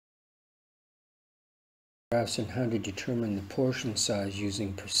And how to determine the portion size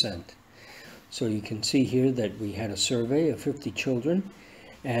using percent. So you can see here that we had a survey of 50 children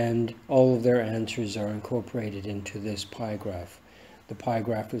and all of their answers are incorporated into this pie graph. The pie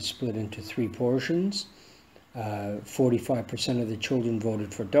graph is split into 3 portions. 45% of the children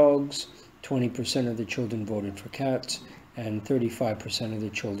voted for dogs, 20% of the children voted for cats, and 35% of the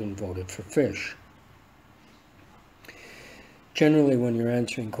children voted for fish. Generally, when you're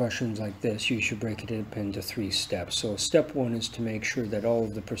answering questions like this, you should break it up into 3 steps. So step 1 is to make sure that all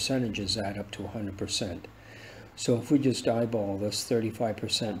of the percentages add up to 100%. So if we just eyeball this,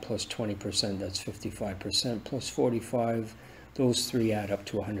 35% plus 20%, that's 55%, plus 45, those 3 add up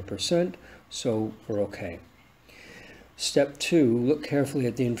to 100%, so we're okay. Step 2, look carefully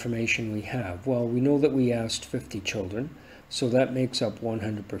at the information we have. Well, we know that we asked 50 children, so that makes up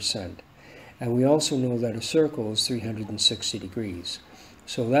 100%. And we also know that a circle is 360 degrees.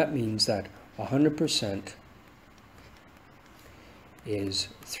 So that means that 100% is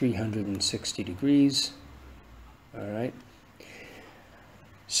 360 degrees. All right.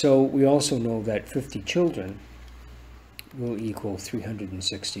 So we also know that 50 children will equal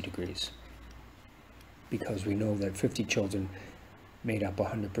 360 degrees, because we know that 50 children made up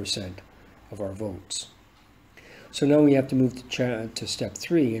 100% of our votes. So now we have to move to step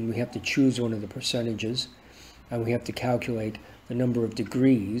 3, and we have to choose one of the percentages, and we have to calculate the number of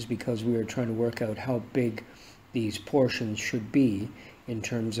degrees, because we are trying to work out how big these portions should be in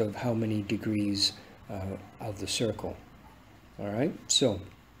terms of how many degrees of the circle. All right, so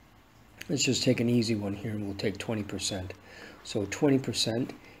let's just take an easy one here, and we'll take 20%. So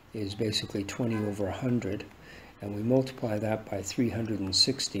 20% is basically 20 over 100, and we multiply that by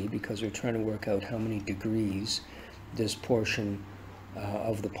 360 because we're trying to work out how many degrees this portion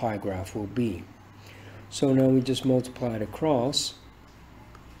of the pie graph will be. So now we just multiply it across,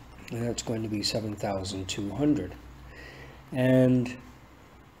 and that's going to be 7,200. And you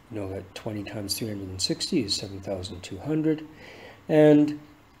know that 20 times 360 is 7,200, and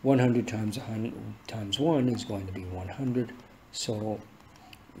 100 times 1 is going to be 100. So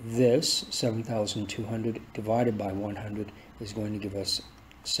this 7,200 divided by 100 is going to give us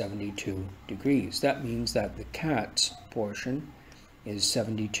 72 degrees. That means that the cat's portion is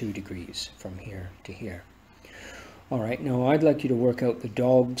 72 degrees from here to here. All right, now I'd like you to work out the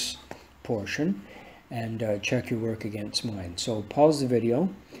dog's portion and check your work against mine. So pause the video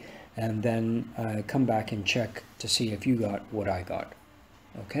and then come back and check to see if you got what I got.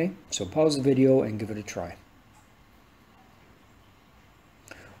 Okay, so pause the video and give it a try.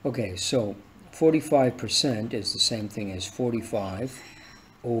 Okay, so 45% is the same thing as 45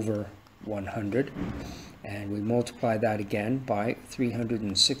 over 100, and we multiply that again by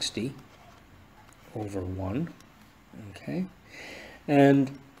 360 over 1. Okay,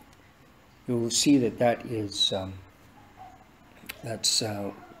 and you'll see that that is that's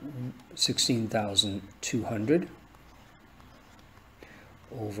 16,200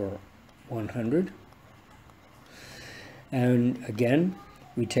 over 100, and again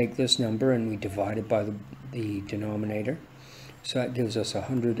we take this number and we divide it by the denominator, so that gives us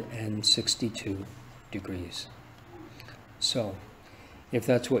 162 degrees. So if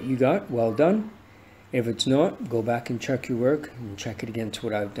that's what you got, well done. If it's not, go back and check your work and check it against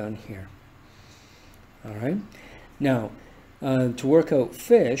what I've done here. All right, now to work out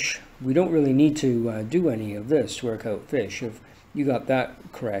fish, we don't really need to do any of this to work out fish. If you got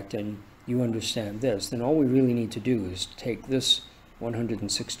that correct and you understand this, then all we really need to do is take this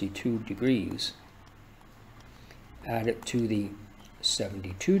 162 degrees, add it to the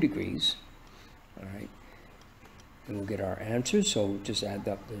 72 degrees, all right, and we'll get our answers. So just add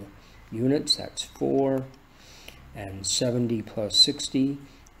up the units, that's 4, and 70 plus 60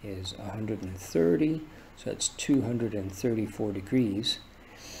 is 130, so that's 234 degrees.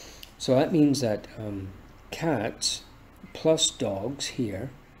 So that means that cats plus dogs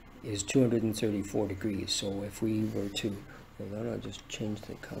here is 234 degrees. So if we were to, hold on, I'll just change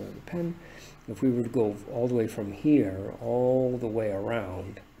the color of the pen. If we were to go all the way from here all the way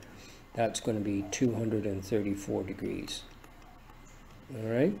around, that's going to be 234 degrees. All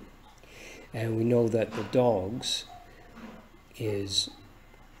right, and we know that the dogs is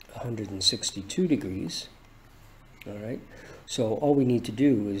 162 degrees. All right, so all we need to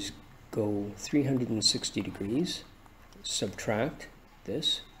do is go 360 degrees, subtract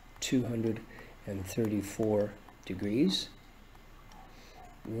this 234 degrees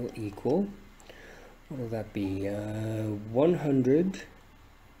will equal, what will that be,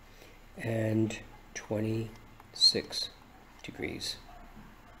 126 degrees.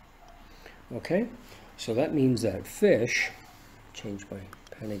 Okay, so that means that fish, change my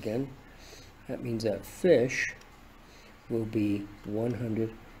pen again, that means that fish will be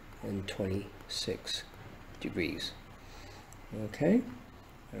 126 degrees. Okay,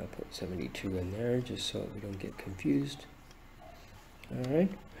 and I'll put 72 in there just so we don't get confused. All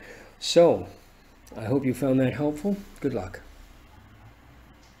right, so I hope you found that helpful. Good luck.